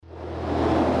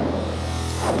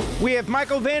We have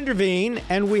Michael van der Veen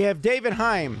and we have David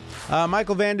Heim.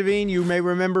 Michael van der Veen, you may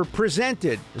remember,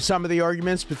 presented some of the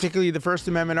arguments, particularly the First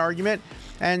Amendment argument,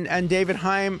 and David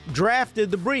Heim drafted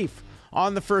the brief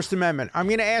on the First Amendment. I'm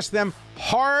going to ask them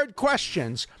hard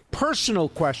questions, personal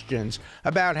questions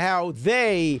about how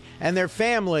they and their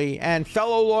family and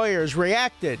fellow lawyers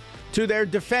reacted to their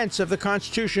defense of the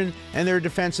Constitution and their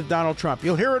defense of Donald Trump.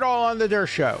 You'll hear it all on The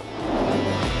Dershow.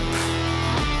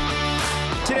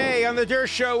 Today on The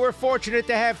Dershow, we're fortunate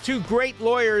to have two great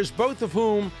lawyers, both of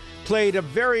whom played a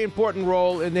very important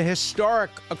role in the historic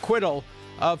acquittal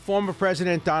of former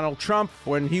President Donald Trump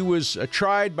when he was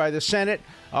tried by the Senate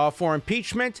for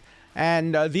impeachment.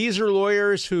 And these are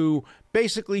lawyers who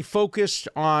basically focused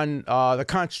on the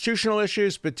constitutional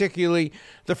issues, particularly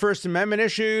the First Amendment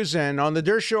issues. And on The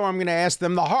Dershow, I'm going to ask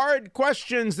them the hard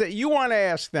questions that you want to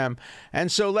ask them. And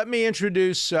so let me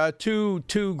introduce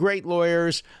two great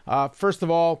lawyers. First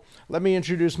of all, let me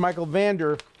introduce Michael van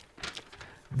der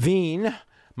Veen.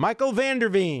 Michael van der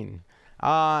Veen.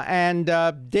 And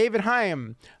David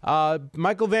Heim.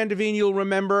 Michael van der Veen, you'll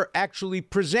remember, actually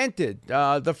presented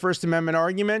the First Amendment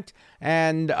argument.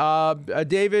 And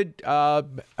David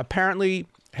apparently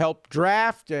helped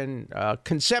draft and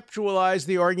conceptualize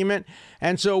the argument.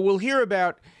 And so we'll hear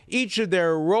about each of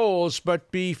their roles.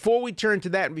 But before we turn to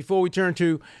that and before we turn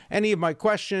to any of my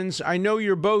questions, I know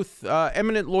you're both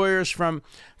eminent lawyers from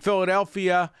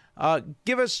Philadelphia.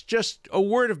 Give us just a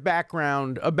word of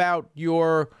background about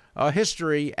your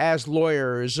history as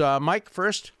lawyers. Mike,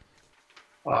 first.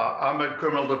 I'm a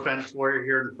criminal defense lawyer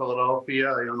here in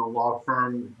Philadelphia. I own a law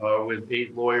firm with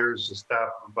 8 lawyers, a staff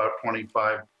of about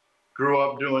 25. Grew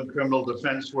up doing criminal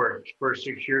defense work. First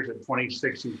 6 years at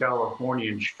 26 in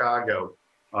California and Chicago.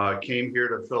 Came here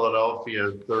to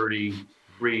Philadelphia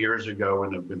 33 years ago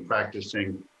and have been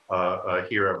practicing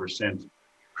here ever since.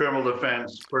 Criminal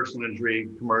defense, personal injury,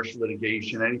 commercial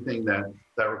litigation, anything that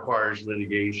requires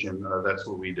litigation, that's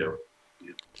what we do.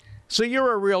 So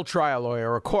you're a real trial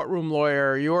lawyer, a courtroom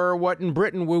lawyer. You're what in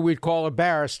Britain we would call a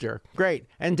barrister. Great.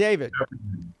 And David?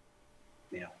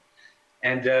 Yeah.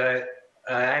 And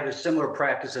I have a similar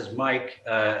practice as Mike.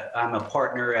 I'm a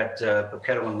partner at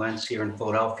Bocchetto & Lentz here in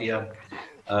Philadelphia.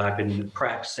 I've been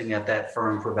practicing at that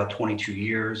firm for about 22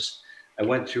 years. I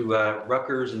went to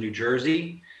Rutgers in New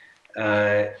Jersey.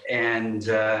 And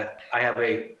I have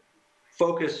a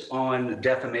focus on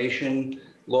defamation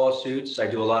lawsuits. I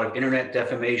do a lot of internet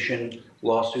defamation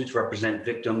lawsuits, represent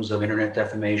victims of internet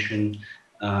defamation,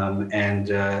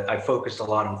 and I focus a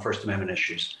lot on First Amendment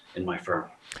issues in my firm.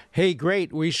 Hey,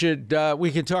 great. We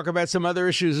can talk about some other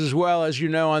issues as well. As you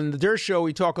know, on The Dershow,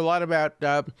 we talk a lot about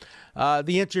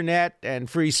the internet and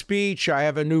free speech. I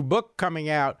have a new book coming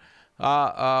out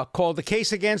called The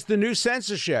Case Against the New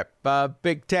Censorship,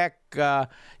 Big Tech,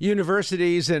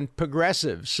 universities and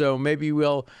progressives. So maybe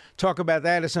we'll talk about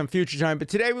that at some future time. But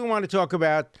today we want to talk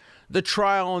about the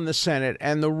trial in the Senate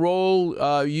and the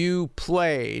role you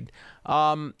played.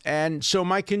 And so,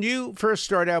 Mike, can you first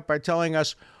start out by telling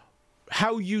us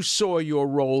how you saw your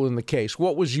role in the case?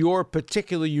 What was your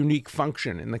particular unique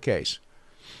function in the case?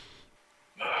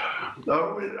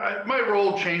 My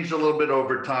role changed a little bit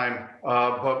over time,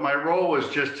 but my role was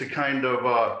just to kind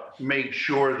of make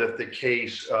sure that the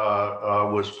case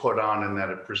was put on and that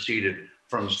it proceeded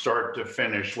from start to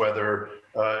finish, whether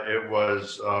it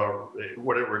was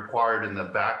what it required in the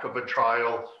back of a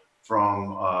trial,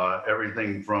 from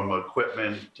everything from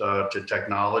equipment to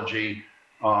technology,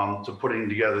 to putting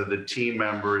together the team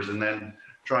members, and then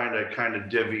trying to kind of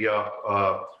divvy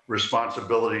up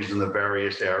responsibilities in the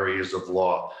various areas of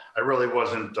law. I really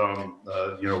wasn't,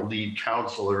 lead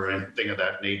counsel or anything of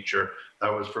that nature.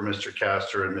 That was for Mr.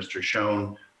 Castor and Mr.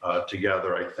 Schoen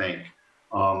together, I think.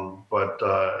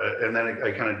 And then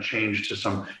I kind of changed to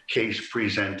some case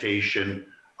presentation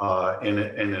in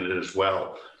it as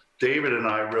well. David and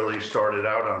I really started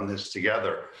out on this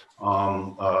together.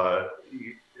 When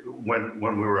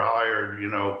we were hired,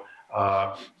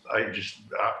 I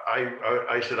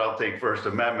said, I'll take First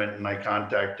Amendment, and I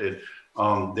contacted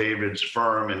David's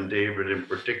firm, and David in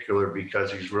particular,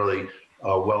 because he's really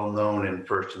well known in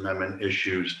First Amendment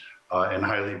issues and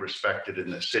highly respected in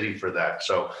the city for that.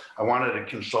 So I wanted to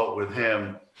consult with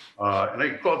him, and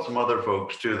I called some other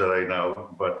folks too that I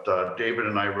know, but David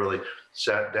and I really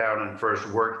sat down and first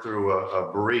worked through a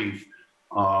brief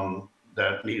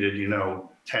that needed,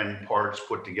 10 parts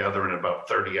put together in about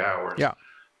 30 hours. Yeah.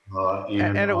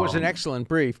 And it was an excellent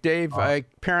brief. Dave,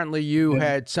 apparently you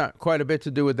had quite a bit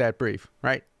to do with that brief,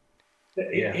 right?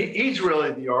 Yeah. He's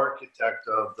really the architect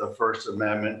of the First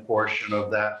Amendment portion of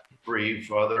that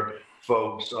brief. Other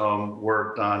folks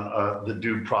worked on the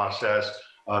due process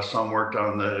Some worked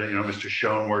on Mr.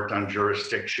 Schoen worked on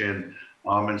jurisdiction.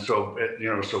 And so,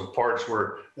 so parts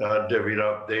were divvied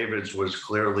up. David's was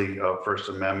clearly First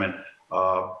Amendment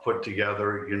put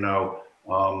together,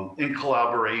 in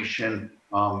collaboration,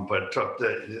 but took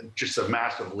just a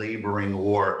massive laboring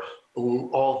war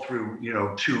all through,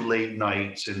 2 late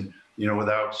nights and,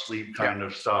 without sleep kind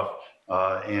of stuff.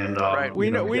 Right. We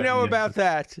know about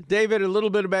that. David, a little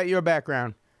bit about your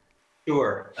background.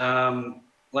 Sure.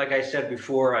 Like I said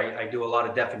before, I do a lot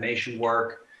of defamation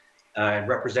work,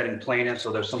 representing plaintiffs,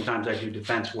 although sometimes I do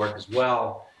defense work as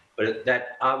well. But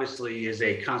that obviously is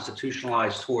a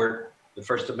constitutionalized tort. The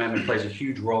First Amendment plays a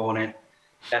huge role in it.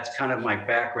 That's kind of my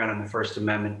background in the First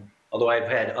Amendment, although I've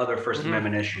had other First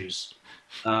Amendment issues.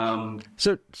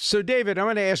 So David, I'm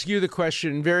going to ask you the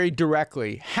question very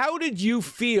directly. How did you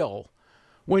feel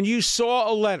when you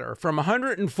saw a letter from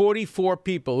 144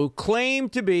 people who claim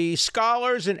to be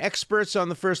scholars and experts on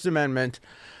the First Amendment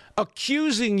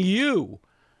accusing you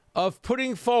of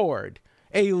putting forward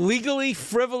a legally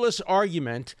frivolous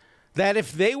argument that,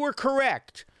 if they were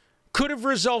correct, could have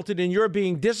resulted in your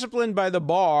being disciplined by the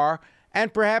bar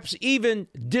and perhaps even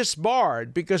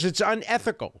disbarred because it's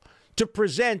unethical to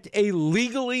present a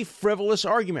legally frivolous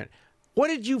argument? What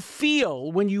did you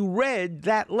feel when you read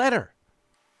that letter?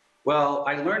 Well,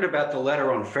 I learned about the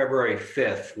letter on February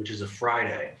 5th, which is a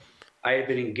Friday. I had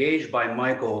been engaged by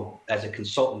Michael as a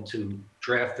consultant to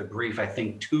draft the brief, I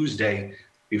think, Tuesday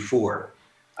before.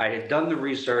 I had done the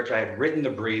research. I had written the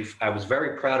brief. I was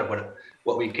very proud of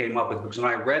what we came up with, because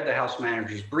when I read the House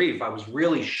manager's brief, I was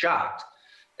really shocked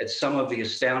at some of the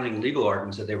astounding legal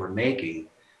arguments that they were making,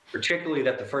 particularly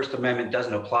that the First Amendment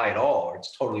doesn't apply at all, or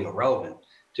it's totally irrelevant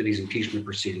to these impeachment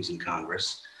proceedings in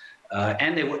Congress.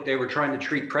 And they were trying to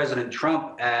treat President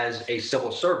Trump as a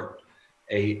civil servant,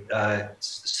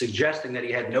 suggesting that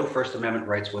he had no First Amendment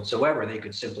rights whatsoever. They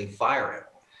could simply fire him.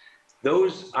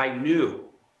 Those I knew,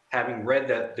 having read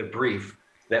the brief,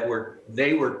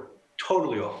 they were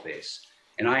totally off base.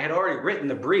 And I had already written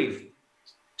the brief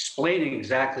explaining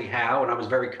exactly how, and I was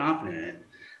very confident in it.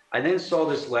 I then saw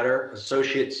this letter,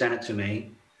 Associate sent it to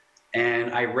me,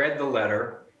 and I read the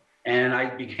letter, and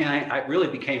I really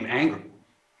became angry,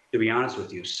 to be honest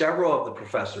with you. Several of the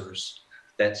professors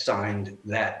that signed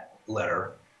that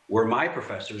letter were my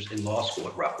professors in law school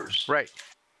at Rutgers. Right.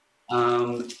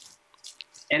 And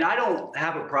I don't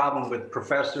have a problem with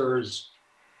professors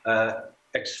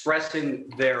expressing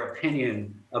their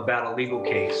opinion about a legal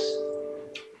case.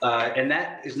 And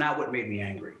that is not what made me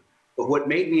angry. But what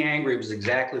made me angry was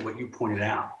exactly what you pointed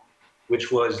out,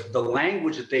 which was the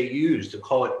language that they used to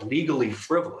call it legally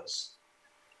frivolous.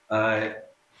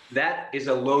 That is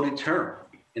a loaded term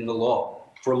in the law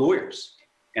for lawyers.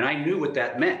 And I knew what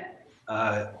that meant.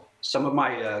 Some of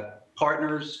my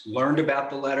partners learned about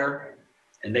the letter,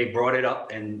 and they brought it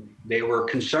up, and they were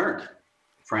concerned,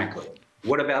 frankly.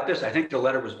 What about this? I think the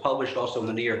letter was published also in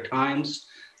the New York Times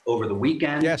over the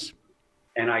weekend. Yes.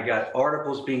 And I got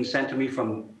articles being sent to me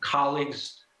from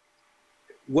colleagues.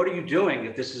 What are you doing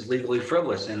if this is legally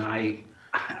frivolous? And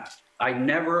I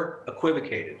never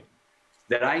equivocated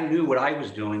that I knew what I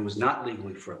was doing was not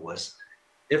legally frivolous.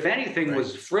 If anything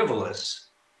was frivolous,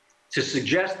 to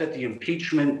suggest that the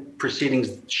impeachment proceedings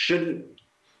shouldn't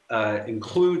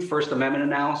include First Amendment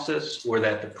analysis, or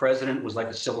that the president was like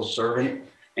a civil servant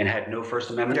and had no First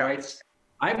Amendment rights,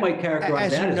 I might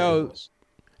characterize that as frivolous.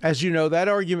 As you know, that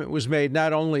argument was made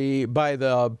not only by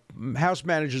the House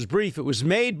manager's brief, it was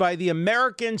made by the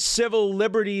American Civil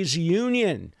Liberties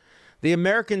Union. The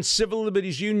American Civil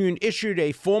Liberties Union issued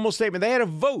a formal statement. They had a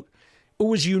vote. It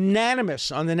was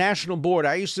unanimous on the national board.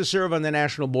 I used to serve on the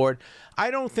national board.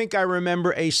 I don't think I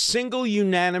remember a single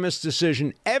unanimous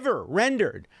decision ever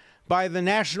rendered by the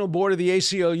national board of the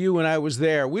ACLU when I was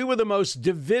there. We were the most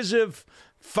divisive,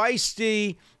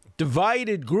 feisty,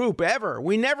 divided group ever.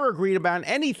 We never agreed about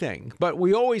anything, but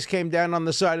we always came down on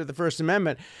the side of the First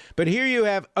Amendment. But here you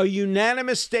have a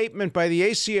unanimous statement by the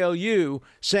ACLU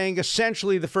saying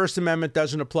essentially the First Amendment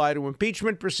doesn't apply to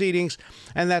impeachment proceedings,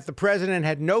 and that the president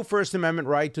had no First Amendment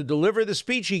right to deliver the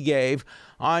speech he gave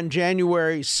on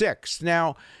January 6th.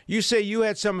 Now, you say you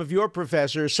had some of your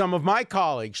professors, some of my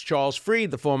colleagues, Charles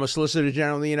Freed, the former Solicitor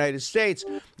General of the United States,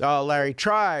 Larry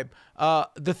Tribe.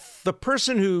 The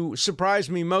person who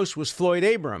surprised me most was Floyd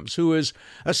Abrams, who is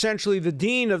essentially the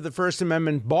dean of the First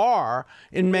Amendment bar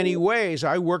in many ways.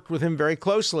 I worked with him very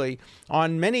closely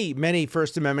on many, many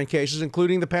First Amendment cases,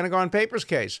 including the Pentagon Papers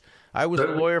case. I was the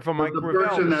lawyer for Mike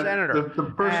Gravel, the senator. The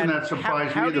person that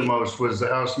surprised me the most was the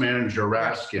House manager,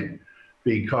 Raskin,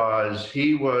 because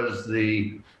he was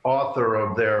the author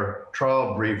of their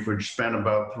trial brief, which spent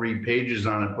about 3 pages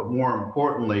on it. But more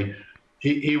importantly,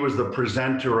 he was the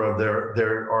presenter of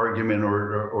their argument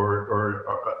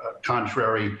or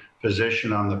contrary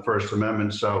position on the First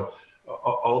Amendment. So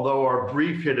although our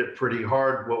brief hit it pretty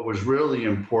hard, what was really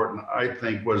important, I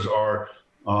think, was our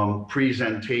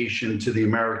presentation to the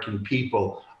American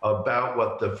people about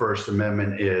what the First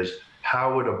Amendment is,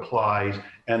 how it applies,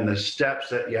 and the steps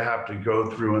that you have to go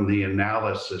through in the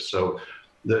analysis. So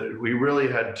we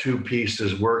really had two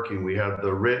pieces working. We had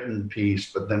the written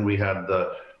piece, but then we had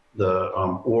the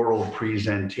oral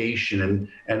presentation,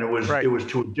 and it was Right. it was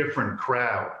to a different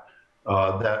crowd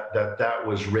that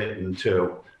was written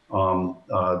to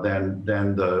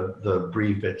than the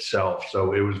brief itself.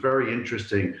 So it was very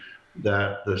interesting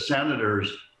that the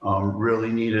senators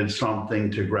really needed something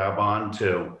to grab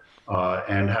onto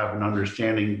and have an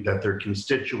understanding that their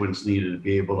constituents needed to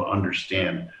be able to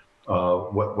understand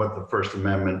what the First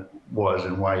Amendment was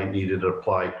and why it needed to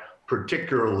apply,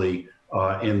 particularly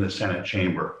in the Senate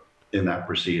chamber in that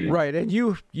proceeding. Right. And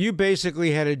you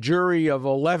basically had a jury of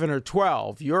 11 or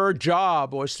 12. Your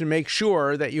job was to make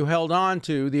sure that you held on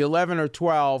to the 11 or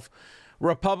 12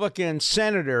 Republican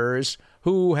senators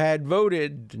who had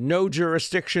voted no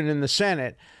jurisdiction in the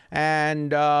Senate,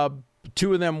 and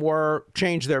two of them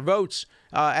changed their votes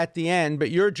at the end. But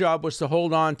your job was to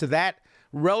hold on to that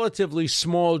relatively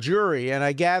small jury. And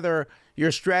I gather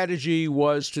your strategy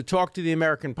was to talk to the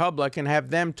American public and have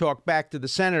them talk back to the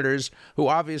senators who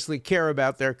obviously care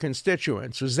about their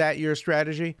constituents. Was that your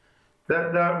strategy?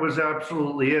 That was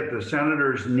absolutely it. The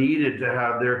senators needed to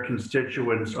have their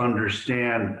constituents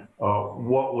understand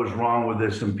what was wrong with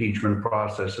this impeachment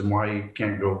process and why you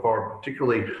can't go forward,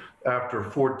 particularly after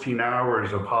 14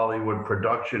 hours of Hollywood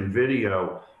production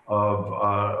video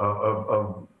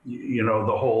of you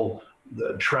know,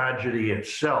 the tragedy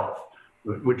itself,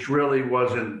 which really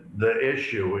wasn't the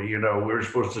issue. You know, we were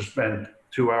supposed to spend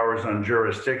 2 hours on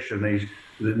jurisdiction. They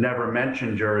never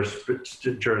mentioned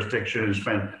jurisdiction and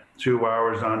spent 2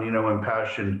 hours on, you know,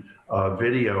 impassioned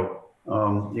video,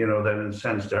 you know, that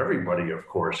incensed everybody, of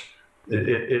course.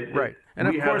 Right. And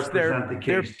we of course, had to present the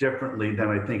case differently than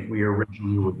I think we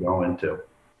originally would go into.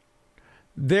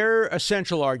 Their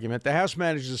essential argument, the House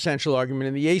manager's essential argument,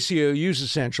 and the ACLU's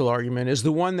essential argument is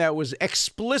the one that was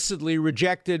explicitly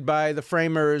rejected by the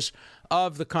framers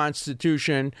of the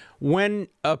Constitution when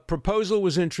a proposal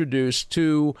was introduced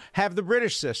to have the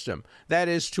British system. That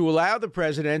is, to allow the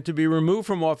president to be removed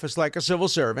from office like a civil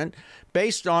servant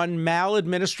based on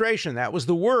maladministration. That was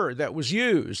the word that was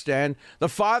used. And the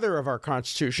father of our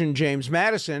Constitution, James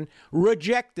Madison,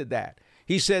 rejected that.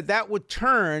 He said that would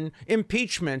turn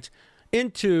impeachment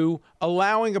into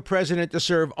allowing a president to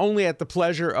serve only at the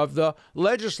pleasure of the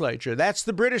legislature. That's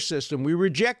the British system. We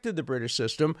rejected the British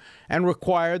system and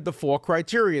required the 4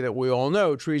 criteria that we all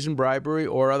know: treason, bribery,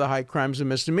 or other high crimes and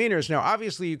misdemeanors. Now,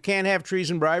 obviously, you can't have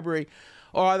treason, bribery,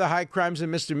 or other high crimes and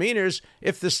misdemeanors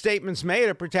if the statements made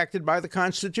are protected by the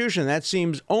Constitution. That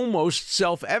seems almost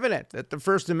self-evident that the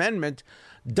First Amendment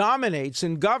dominates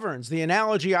and governs. The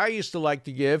analogy I used to like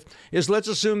to give is, let's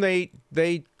assume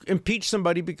they impeach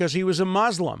somebody because he was a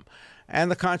Muslim,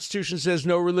 and the Constitution says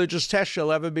no religious test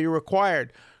shall ever be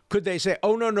required. Could they say,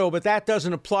 oh, no, but that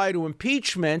doesn't apply to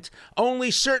impeachment? Only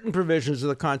certain provisions of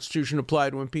the Constitution apply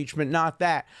to impeachment, not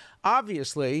that.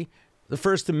 Obviously, the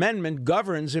First Amendment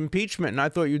governs impeachment, and I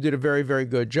thought you did a very, very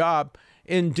good job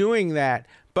in doing that.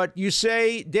 But you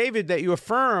say, David, that your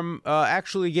firm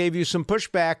actually gave you some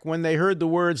pushback when they heard the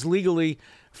words legally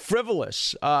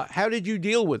frivolous. How did you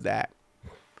deal with that?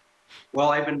 Well,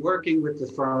 I've been working with the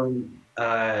firm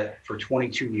for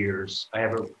 22 years. I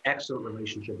have an excellent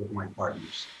relationship with my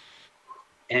partners.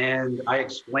 And I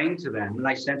explained to them, and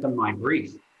I sent them my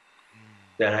brief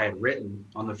that I had written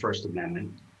on the First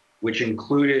Amendment, which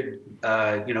included,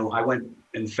 you know, I went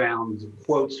and found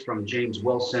quotes from James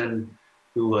Wilson,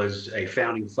 who was a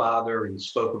founding father and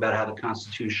spoke about how the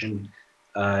Constitution,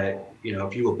 you know,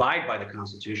 if you abide by the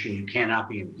Constitution, you cannot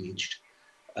be impeached.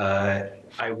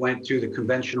 I went to the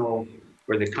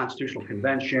Constitutional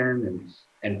Convention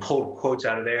and pulled quotes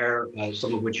out of there,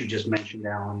 some of which you just mentioned,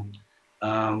 Alan.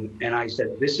 And I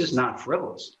said, this is not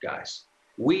frivolous, guys.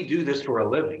 We do this for a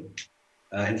living.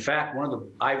 In fact,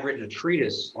 I've written a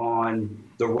treatise on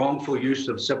the wrongful use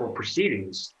of civil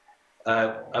proceedings,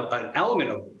 an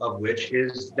element of which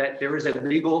is that there is a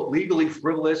legally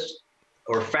frivolous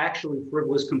or factually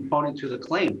frivolous component to the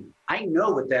claim. I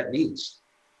know what that means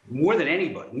more than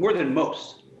anybody, more than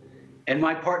most. And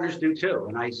my partners do too.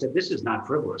 And I said, this is not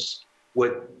frivolous.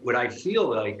 What I feel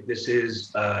like this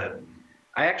is, I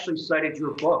actually cited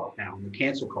your book now, The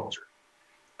Cancel Culture.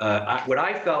 What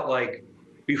I felt like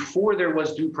before there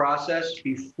was due process,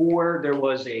 before there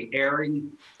was a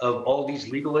airing of all these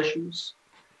legal issues,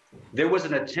 there was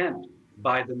an attempt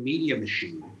by the media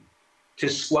machine to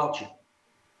squelch it,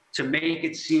 to make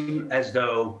it seem as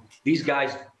though these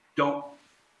guys don't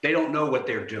know what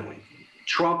they're doing.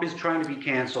 Trump is trying to be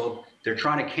canceled. They're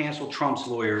trying to cancel Trump's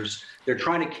lawyers. They're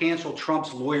trying to cancel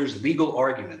Trump's lawyers' legal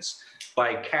arguments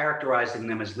by characterizing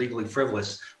them as legally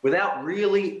frivolous without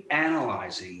really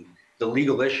analyzing the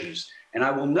legal issues. And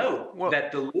I will note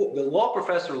that the law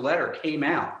professor letter came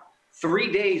out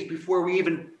 3 days before we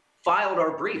even filed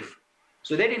our brief.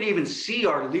 So they didn't even see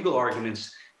our legal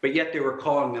arguments, but yet they were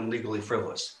calling them legally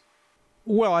frivolous.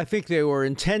 Well, I think they were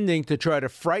intending to try to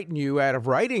frighten you out of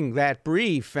writing that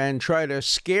brief and try to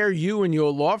scare you and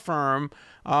your law firm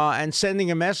and sending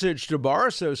a message to bar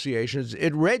associations.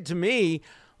 It read to me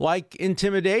like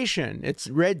intimidation. It's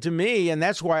read to me, and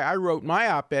that's why I wrote my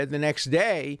op-ed the next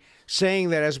day saying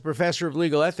that as a professor of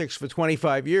legal ethics for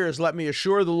 25 years, let me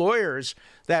assure the lawyers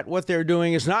that what they're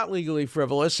doing is not legally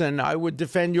frivolous, and I would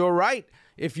defend your right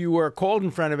if you were called in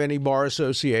front of any bar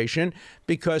association,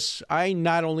 because I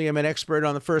not only am an expert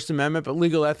on the First Amendment, but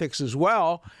legal ethics as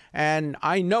well. And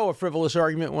I know a frivolous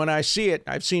argument when I see it.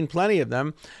 I've seen plenty of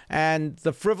them. And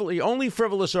the only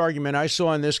frivolous argument I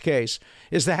saw in this case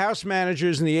is the House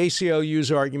managers and the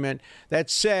ACLU's argument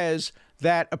that says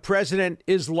that a president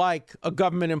is like a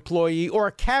government employee or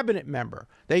a cabinet member.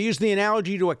 They use the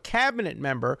analogy to a cabinet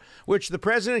member, which the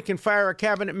president can fire a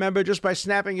cabinet member just by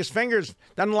snapping his fingers.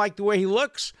 Doesn't like the way he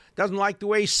looks, doesn't like the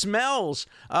way he smells.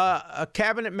 A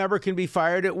cabinet member can be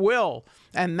fired at will.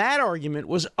 And that argument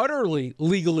was utterly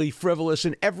legally frivolous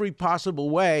in every possible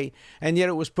way, and yet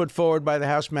it was put forward by the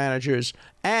House managers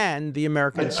and the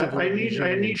American Civil Liberties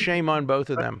Union. Shame on both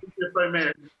of them. If I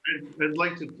may, I'd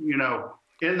like to,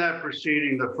 in that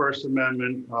proceeding, the First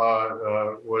Amendment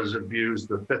was abused,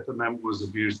 the Fifth Amendment was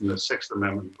abused, and the Sixth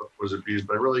Amendment was abused.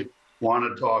 But I really want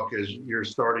to talk, as you're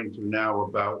starting to now,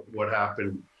 about what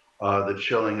happened, the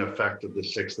chilling effect of the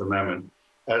Sixth Amendment.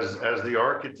 As the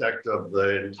architect of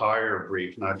the entire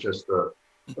brief, not just the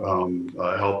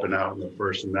helping out in the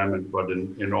First Amendment, but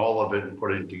in all of it and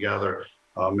putting it together,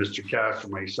 Mr.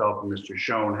 Castro, myself, and Mr.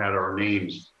 Schoen had our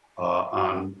names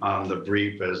on the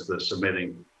brief as the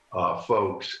submitting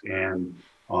folks, and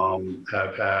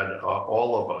have had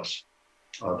all of us,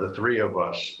 the three of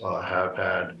us, have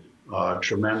had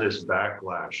tremendous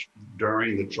backlash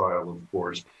during the trial. Of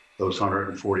course, those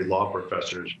 140 law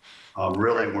professors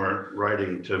really weren't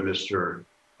writing to Mr.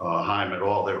 Heim at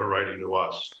all. They were writing to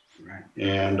us. Right.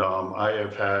 And I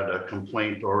have had a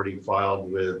complaint already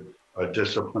filed with a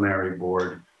disciplinary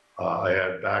board. I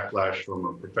had backlash from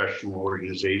a professional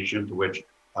organization to which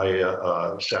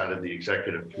I sat in the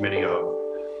executive committee of,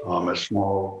 a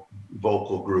small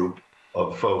vocal group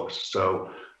of folks.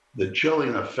 So the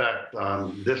chilling effect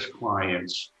on this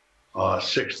client's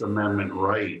Sixth Amendment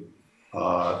right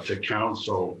to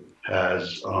counsel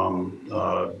has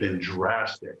been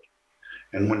drastic.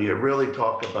 And when you really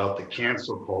talk about the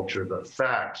cancel culture, the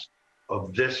facts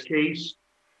of this case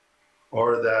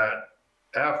are that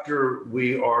after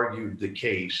we argued the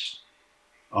case,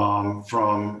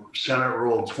 from Senate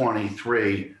Rule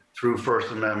 23 through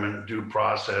First Amendment due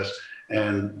process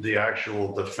and the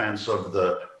actual defense of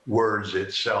the words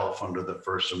itself under the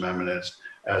First Amendment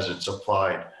as it's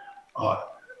applied.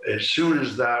 As soon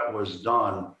as that was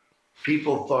done,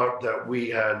 people thought that we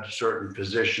had certain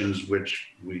positions, which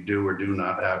we do or do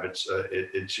not have.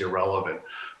 It's irrelevant.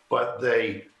 But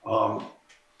they,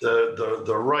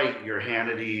 the right, your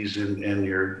Hannity's and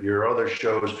your other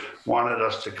shows wanted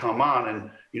us to come on, and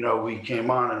we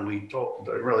came on and we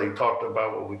really talked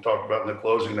about what we talked about in the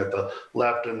closing, that the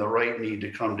left and the right need to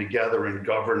come together and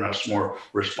govern us more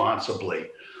responsibly.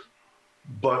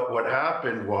 But what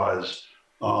happened was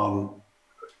Cooper,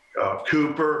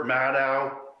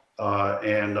 Maddow,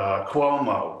 and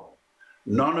Cuomo,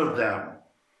 none of them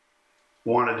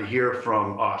wanted to hear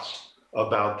from us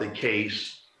about the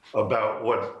case, about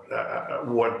what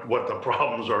the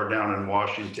problems are down in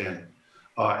Washington,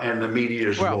 and the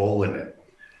media's role in it.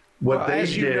 What they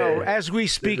as you did, know, as we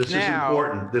speak this now, is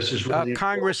important. This is really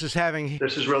Congress is having.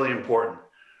 This is really important.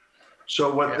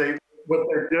 So what they're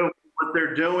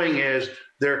doing is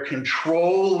they're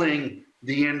controlling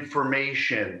the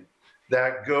information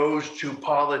that goes to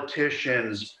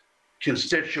politicians,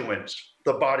 constituents,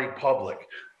 the body public.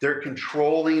 They're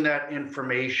controlling that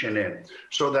information in,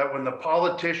 so that when the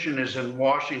politician is in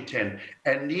Washington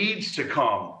and needs to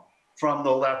come from the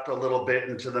left a little bit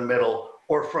into the middle,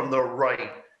 or from the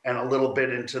right and a little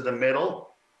bit into the middle,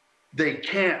 they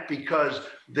can't, because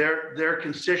their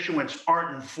constituents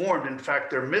aren't informed. In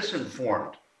fact, they're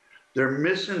misinformed. They're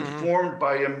misinformed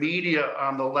by a media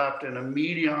on the left and a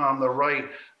media on the right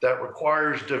that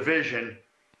requires division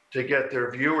to get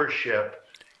their viewership,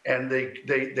 and they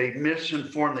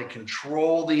misinform, they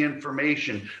control the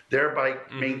information, thereby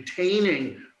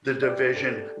maintaining the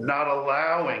division, not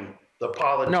allowing the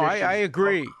politicians. No, I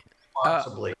agree.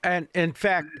 Possibly. And in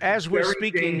fact, as we're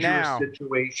speaking now,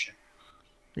 situation.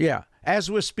 Yeah, as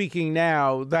we're speaking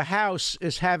now, the House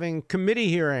is having committee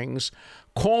hearings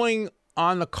calling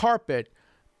on the carpet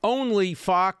only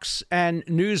Fox and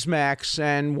Newsmax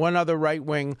and one other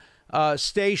right-wing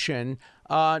station,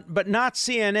 but not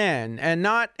CNN and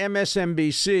not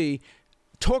MSNBC,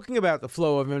 talking about the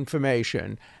flow of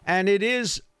information. And it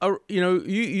is,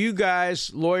 you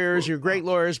guys, lawyers, you're great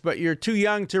lawyers, but you're too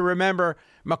young to remember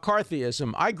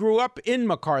McCarthyism. I grew up in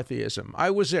McCarthyism. I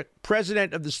was a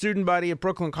president of the student body at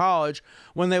Brooklyn College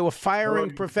when they were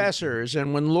firing professors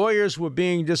and when lawyers were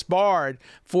being disbarred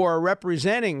for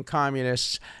representing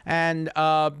communists. And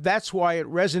that's why it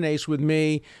resonates with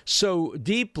me so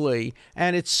deeply.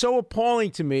 And it's so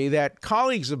appalling to me that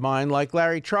colleagues of mine like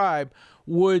Larry Tribe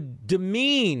would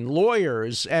demean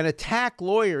lawyers and attack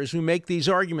lawyers who make these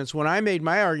arguments. When I made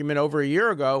my argument over a year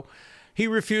ago, he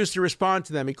refused to respond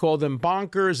to them. He called them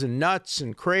bonkers and nuts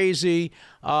and crazy,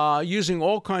 using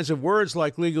all kinds of words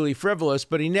like legally frivolous,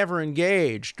 but he never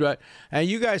engaged. And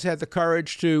you guys had the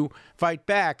courage to fight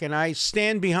back, and I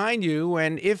stand behind you.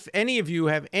 And if any of you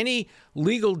have any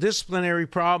legal disciplinary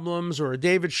problems, or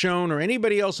David Schoen or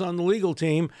anybody else on the legal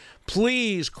team,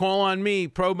 please call on me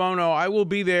pro bono. I will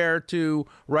be there to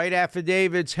write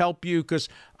affidavits, help you, because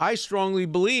I strongly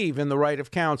believe in the right of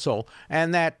counsel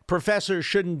and that professors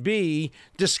shouldn't be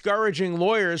discouraging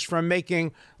lawyers from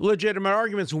making legitimate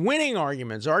arguments, winning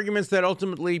arguments that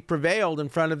ultimately prevailed in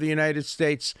front of the United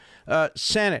States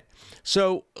Senate.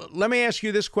 So let me ask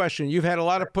you this question. You've had a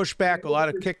lot of pushback, a lot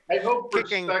of kicking. I hope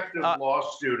prospective law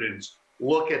students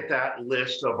look at that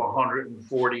list of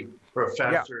 140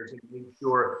 professors and make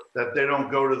sure that they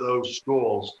don't go to those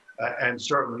schools and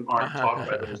certainly aren't taught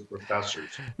by those professors.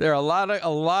 There are a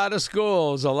lot of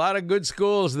schools, a lot of good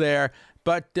schools there,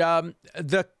 but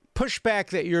the pushback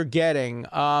that you're getting,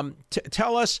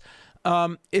 tell us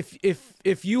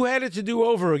if you had it to do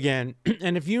over again,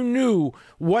 and if you knew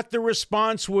what the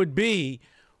response would be,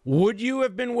 would you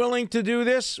have been willing to do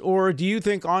this, or do you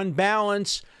think, on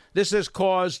balance, this has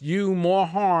caused you more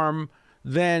harm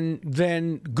than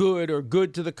good or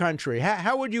good to the country?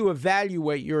 How would you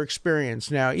evaluate your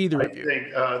experience now, either of you?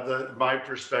 I think my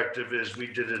perspective is we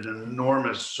did an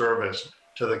enormous service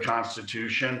to the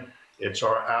Constitution. It's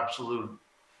our absolute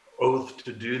oath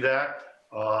to do that.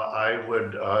 I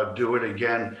would do it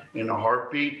again in a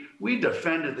heartbeat. We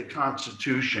defended the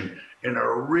Constitution in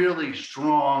a really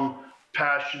strong,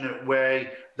 passionate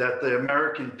way that the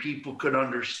American people could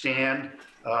understand.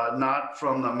 Not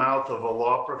from the mouth of a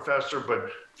law professor, but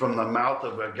from the mouth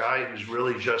of a guy who's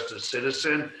really just a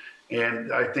citizen.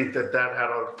 And I think that had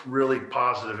a really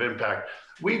positive impact.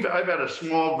 I've had a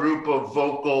small group of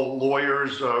vocal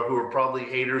lawyers who are probably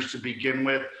haters to begin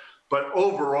with, but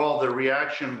overall the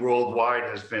reaction worldwide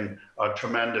has been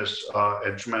tremendous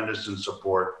and tremendous in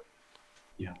support.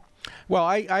 Yeah. Well,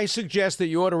 I suggest that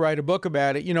you ought to write a book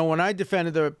about it. You know, when I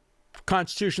defended the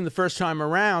Constitution the first time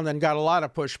around and got a lot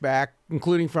of pushback,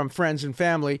 including from friends and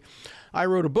family, I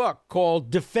wrote a book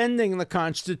called Defending the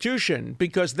Constitution,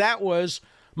 because that was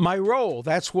my role.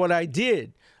 That's what I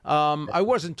did. I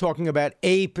wasn't talking about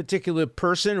a particular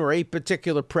person or a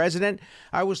particular president.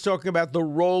 I was talking about the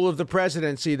role of the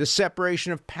presidency, the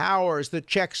separation of powers, the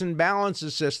checks and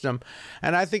balances system.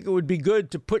 And I think it would be good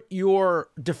to put your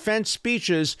defense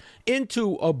speeches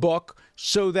into a book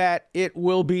so that it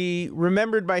will be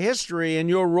remembered by history and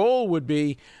your role would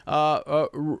be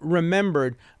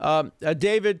remembered.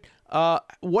 David,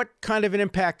 what kind of an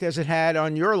impact has it had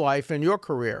on your life and your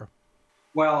career?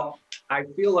 Well, I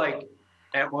feel like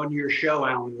on your show,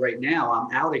 Alan, right now,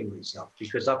 I'm outing myself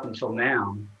because up until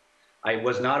now, I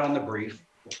was not on the brief.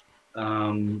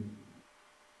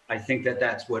 I think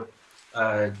that's what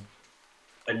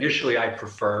initially I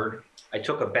preferred. I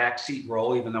took a backseat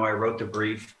role, even though I wrote the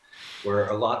brief, where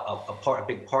a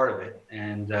big part of it,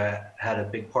 and had a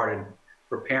big part in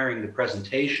preparing the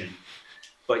presentation.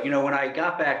 But you know, when I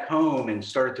got back home and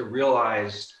started to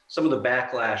realize some of the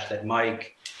backlash that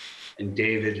Mike and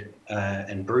David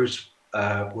and Bruce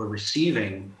were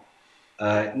receiving,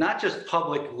 not just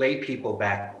public lay people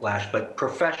backlash, but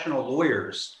professional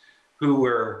lawyers who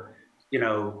were, you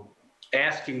know,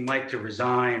 asking Mike to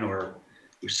resign or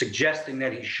suggesting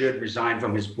that he should resign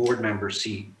from his board member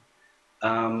seat.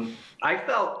 I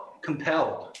felt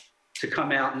compelled to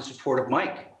come out in support of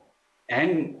Mike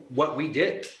and what we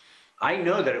did. I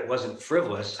know that it wasn't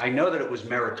frivolous. I know that it was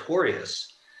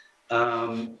meritorious.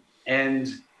 And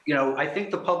I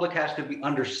think the public has to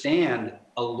understand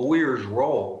a lawyer's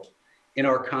role in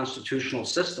our constitutional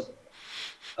system.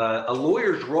 A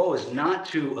lawyer's role is not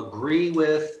to agree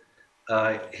with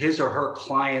his or her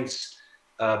client's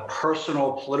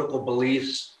personal political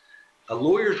beliefs. A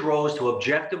lawyer's role is to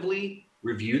objectively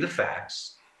review the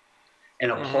facts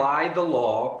and apply the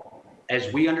law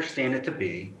as we understand it to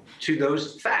be to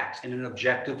those facts in an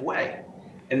objective way.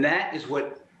 And that is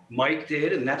what Mike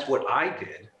did, and that's what I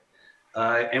did.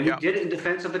 And we did it in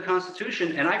defense of the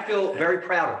Constitution, and I feel very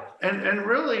proud of it. And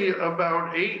really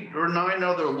about 8 or 9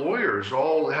 other lawyers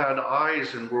all had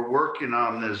eyes and were working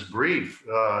on this brief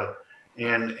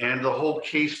and the whole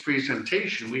case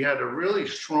presentation. We had a really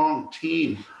strong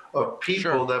team of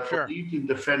people that believed in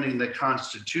defending the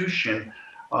Constitution,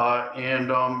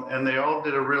 and they all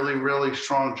did a really, really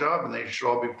strong job, and they should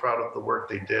all be proud of the work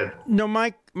they did. No,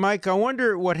 Mike, I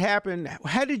wonder what happened.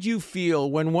 How did you feel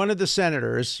when one of the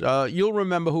senators, you'll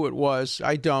remember who it was,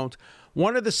 I don't,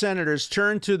 one of the senators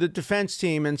turned to the defense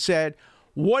team and said,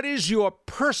 "What is your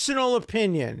personal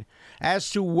opinion as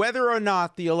to whether or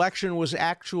not the election was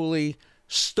actually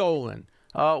stolen?"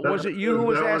 Was it you who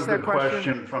was asked that question? That was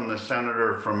the question from the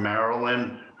senator from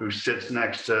Maryland who sits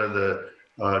next to the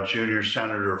junior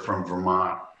senator from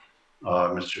Vermont,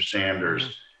 Mr.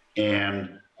 Sanders.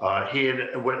 And he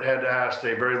had asked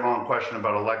a very long question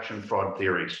about election fraud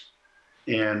theories.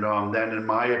 And then, in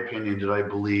my opinion, did I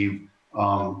believe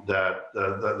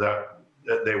that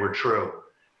they were true?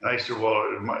 And I said, well,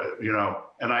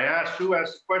 and I asked who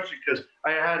asked the question because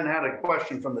I hadn't had a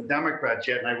question from the Democrats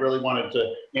yet, and I really wanted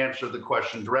to answer the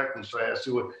question directly. So I asked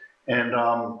who,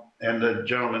 and the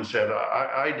gentleman said,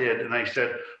 I did. And I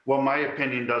said, well, my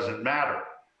opinion doesn't matter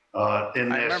in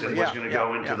this, and was going to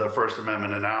go into the First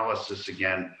Amendment analysis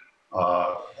again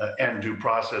and due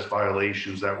process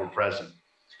violations that were present.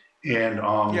 And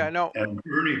and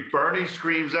Bernie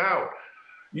screams out,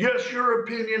 "Yes, your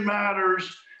opinion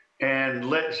matters." And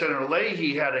Senator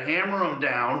Leahy had to hammer him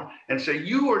down and say,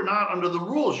 "You are not under the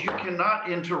rules. You cannot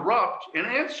interrupt and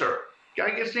answer.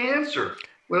 Guy gets the answer."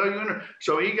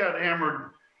 So he got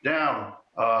hammered down.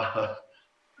 But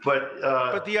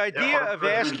the idea of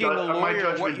asking a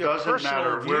lawyer what your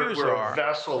personal views are. We're a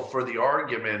vessel for the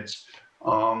arguments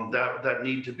that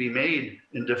need to be made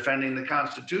in defending the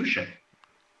Constitution.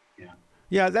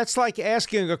 Yeah, that's like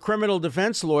asking a criminal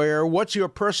defense lawyer, what's your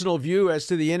personal view as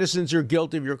to the innocence or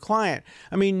guilt of your client?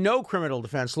 I mean, no criminal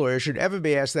defense lawyer should ever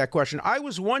be asked that question. I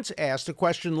was once asked a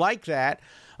question like that.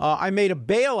 I made a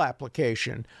bail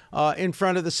application in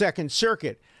front of the Second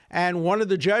Circuit, and one of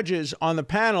the judges on the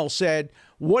panel said,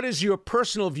 "What is your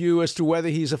personal view as to whether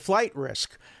he's a flight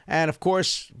risk?" And of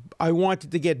course, I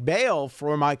wanted to get bail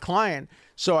for my client,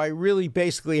 so I really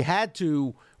basically had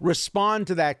to respond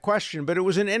to that question, but it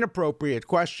was an inappropriate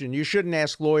question. You shouldn't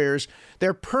ask lawyers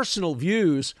their personal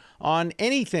views on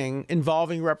anything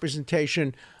involving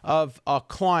representation of a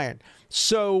client.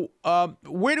 So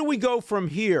where do we go from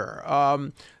here?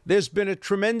 There's been a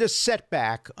tremendous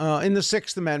setback in the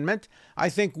Sixth Amendment. I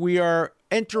think we are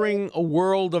entering a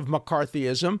world of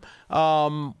McCarthyism.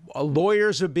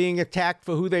 Lawyers are being attacked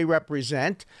for who they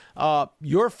represent.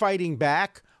 You're fighting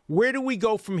back. Where do we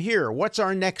go from here? What's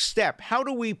our next step? How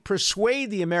do we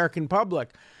persuade the American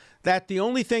public that the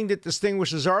only thing that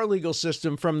distinguishes our legal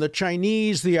system from the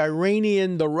Chinese, the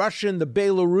Iranian, the Russian, the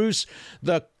Belarus,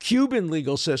 the Cuban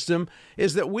legal system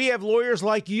is that we have lawyers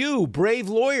like you, brave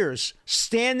lawyers,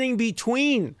 standing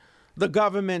between the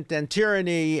government and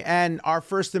tyranny and our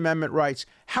First Amendment rights?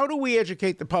 How do we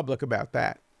educate the public about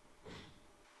that?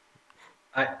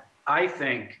 I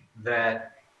think that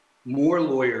more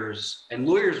lawyers, and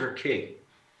lawyers are key,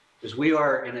 because we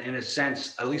are, in a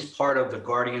sense, at least part of the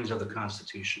guardians of the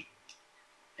Constitution.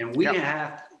 And we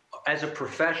have, as a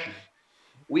profession,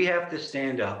 we have to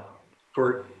stand up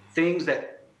for things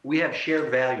that we have shared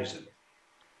values in.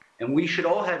 And we should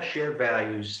all have shared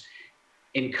values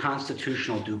in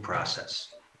constitutional due process.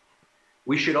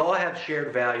 We should all have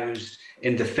shared values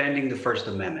in defending the First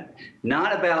Amendment,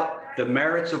 not about the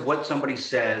merits of what somebody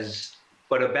says,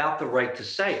 but about the right to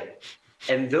say it.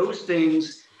 And those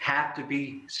things have to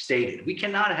be stated. We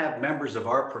cannot have members of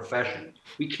our profession.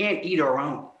 We can't eat our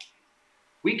own.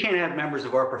 We can't have members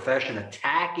of our profession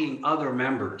attacking other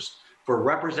members for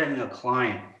representing a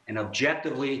client and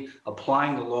objectively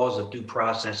applying the laws of due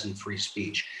process and free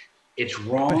speech. It's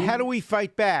wrong. But how do we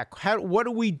fight back? What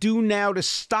do we do now to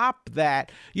stop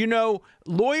that? You know,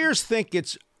 lawyers think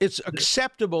it's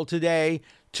acceptable today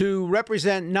to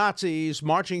represent Nazis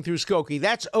marching through Skokie.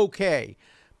 That's okay.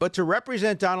 But to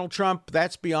represent Donald Trump,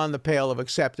 that's beyond the pale of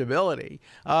acceptability.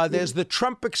 There's the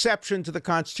Trump exception to the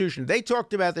Constitution. They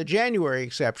talked about the January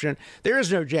exception. There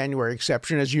is no January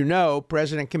exception. As you know,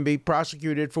 president can be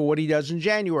prosecuted for what he does in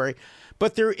January.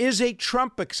 But there is a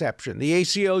Trump exception. The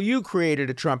ACLU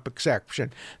created a Trump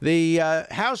exception. The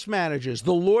House managers,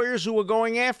 the lawyers who were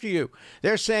going after you,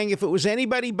 they're saying if it was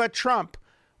anybody but Trump,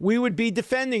 we would be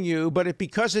defending you, but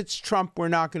because it's Trump, we're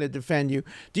not going to defend you.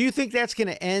 Do you think that's going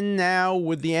to end now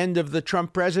with the end of the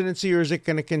Trump presidency, or is it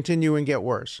going to continue and get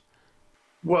worse?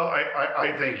 Well,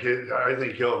 I think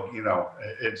he'll,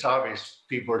 it's obvious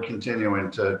people are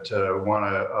continuing to want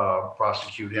to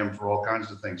prosecute him for all kinds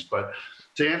of things. But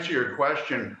to answer your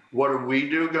question, what do we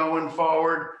do going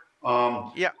forward?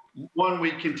 One,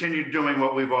 we continue doing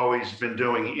what we've always been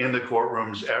doing in the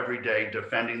courtrooms every day,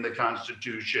 defending the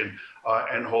Constitution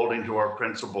and holding to our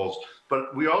principles.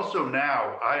 But we also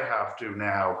I have to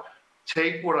now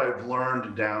take what I've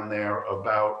learned down there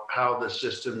about how the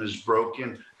system is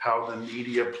broken, how the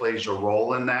media plays a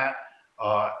role in that,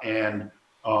 and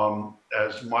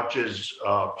as much as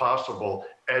possible,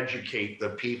 educate the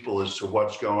people as to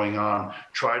what's going on,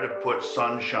 try to put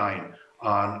sunshine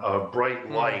on a bright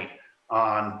light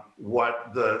on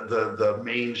what the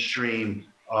mainstream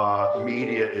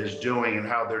media is doing and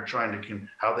how they're trying to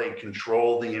how they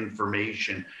control the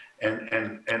information,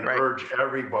 and urge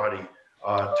everybody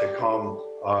to come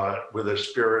with a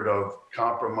spirit of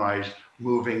compromise,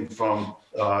 moving from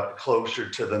closer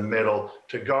to the middle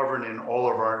to govern in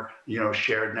all of our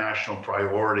shared national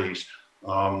priorities.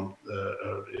 And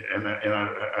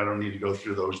I don't need to go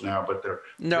through those now, but they're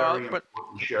very important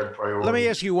shared priorities. Let me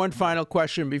ask you one final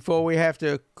question before we have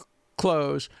to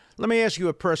close. Let me ask you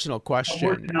a personal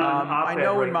question. I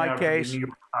know in my case,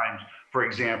 for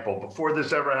example, before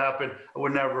this ever happened, I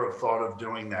would never have thought of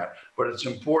doing that. But it's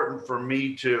important for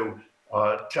me to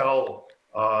tell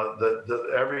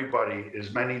everybody,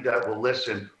 as many that will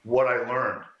listen, what I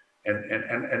learned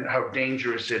and how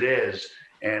dangerous it is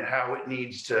and how it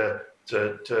needs to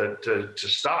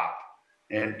stop.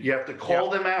 And you have to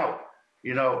call them out.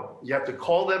 You have to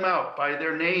call them out by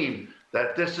their name,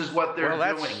 that this is what they're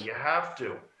doing. You have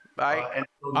to. I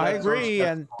agree.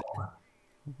 And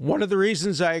one of the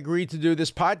reasons I agreed to do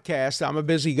this podcast, I'm a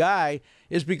busy guy,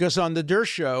 is because on the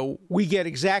Dershow, we get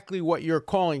exactly what you're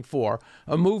calling for: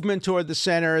 a movement toward the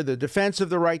center, the defense of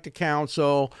the right to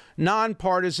counsel,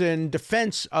 nonpartisan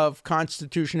defense of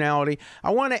constitutionality.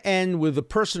 I want to end with a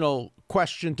personal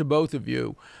question to both of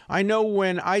you. I know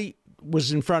when I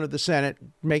was in front of the Senate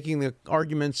making the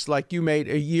arguments like you made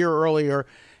a year earlier,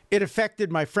 it affected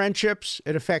my friendships.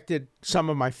 It affected some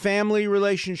of my family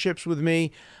relationships with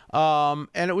me. And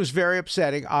it was very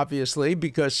upsetting, obviously,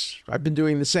 because I've been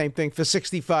doing the same thing for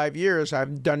 65 years.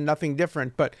 I've done nothing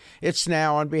different, but it's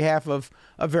now on behalf of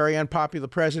a very unpopular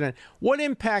president. What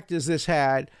impact has this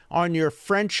had on your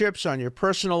friendships, on your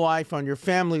personal life, on your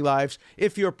family lives,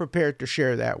 if you're prepared to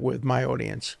share that with my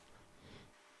audience?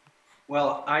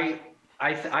 Well, I've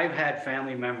had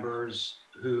family members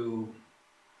who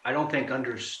I don't think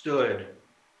understood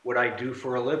what I do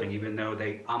for a living, even though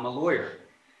I'm a lawyer.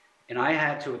 And I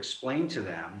had to explain to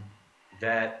them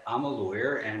that I'm a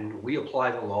lawyer and we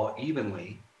apply the law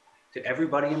evenly to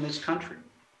everybody in this country.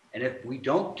 And if we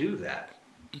don't do that,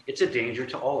 it's a danger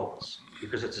to all of us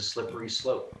because it's a slippery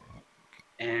slope.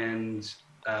 And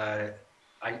I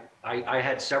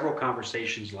had several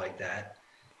conversations like that.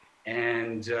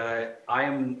 And I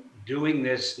am doing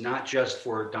this not just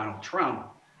for Donald Trump,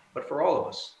 but for all of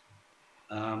us.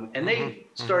 And they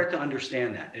started to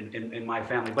understand that in my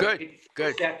family. But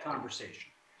Good. That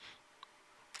conversation.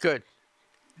 Good.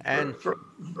 And for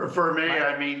me,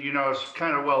 I mean, it's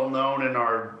kind of well known in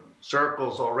our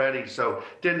circles already, so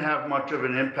didn't have much of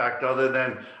an impact other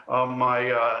than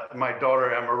my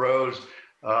daughter Emma Rose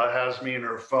has me in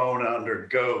her phone under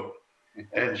GOAT,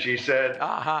 and she said,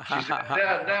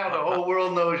 Dad, now the whole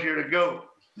world knows you're the GOAT.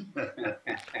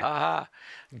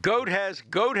 Goat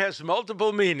has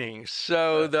multiple meanings.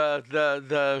 So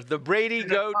the Brady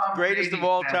goat, greatest of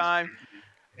all time.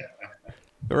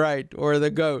 Right, or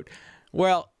the GOAT.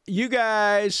 Well, you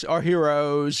guys are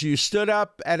heroes. You stood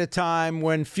up at a time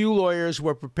when few lawyers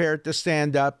were prepared to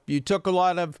stand up. You took a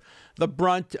lot of the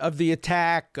brunt of the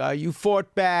attack. You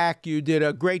fought back. You did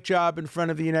a great job in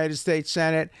front of the United States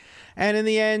Senate. And in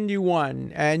the end, you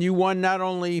won. And you won not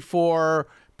only for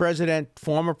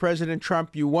former President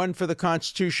Trump, you won for the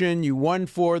Constitution, you won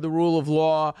for the rule of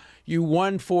law, you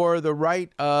won for the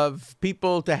right of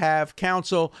people to have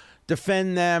counsel,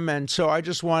 defend them. And so I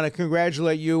just want to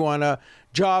congratulate you on a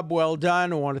job well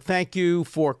done. I want to thank you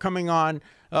for coming on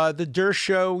The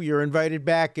Dershow. You're invited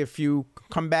back if you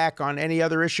come back on any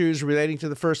other issues relating to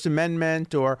the First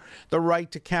Amendment or the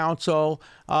right to counsel.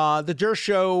 The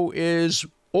Dershow is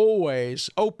always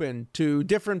open to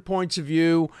different points of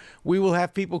view. We will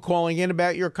have people calling in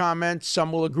about your comments.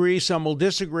 Some will agree, some will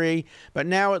disagree. But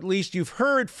now at least you've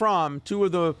heard from two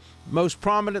of the most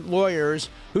prominent lawyers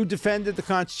who defended the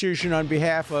Constitution on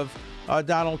behalf of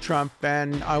Donald Trump.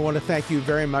 And I want to thank you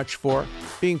very much for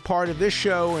being part of this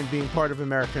show and being part of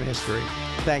American history.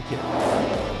 Thank you.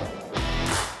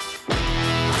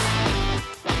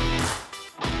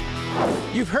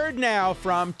 You've heard now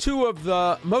from two of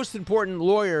the most important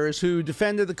lawyers who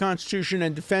defended the Constitution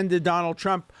and defended Donald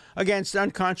Trump against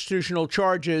unconstitutional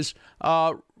charges,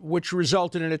 which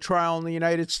resulted in a trial in the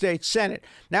United States Senate.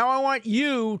 Now I want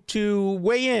you to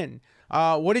weigh in.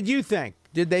 What did you think?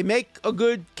 Did they make a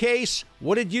good case?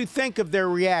 What did you think of their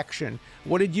reaction?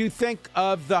 What did you think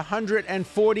of the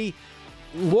 140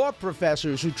 law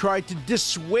professors who tried to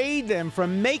dissuade them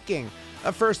from making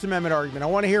a First Amendment argument? I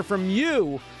want to hear from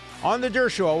you on the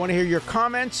Dershow. I want to hear your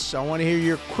comments. I want to hear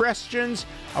your questions.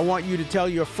 I want you to tell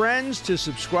your friends to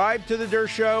subscribe to the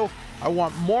Dershow. I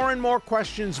want more and more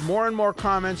questions, more and more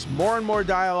comments, more and more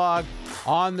dialogue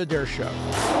on the Dershow.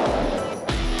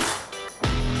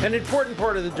 An important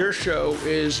part of the Dershow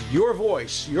is your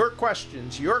voice, your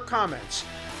questions, your comments.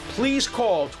 Please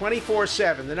call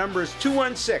 24/7. The number is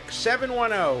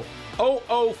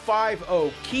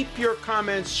 216-710-0050. Keep your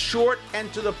comments short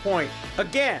and to the point.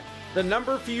 Again, the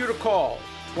number for you to call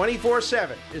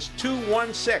 24/7 is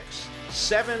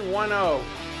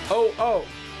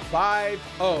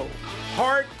 216-710-0050.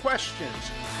 Hard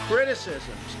questions,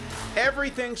 criticisms,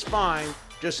 everything's fine.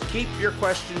 Just keep your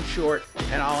questions short,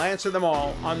 and I'll answer them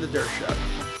all on the Dershow.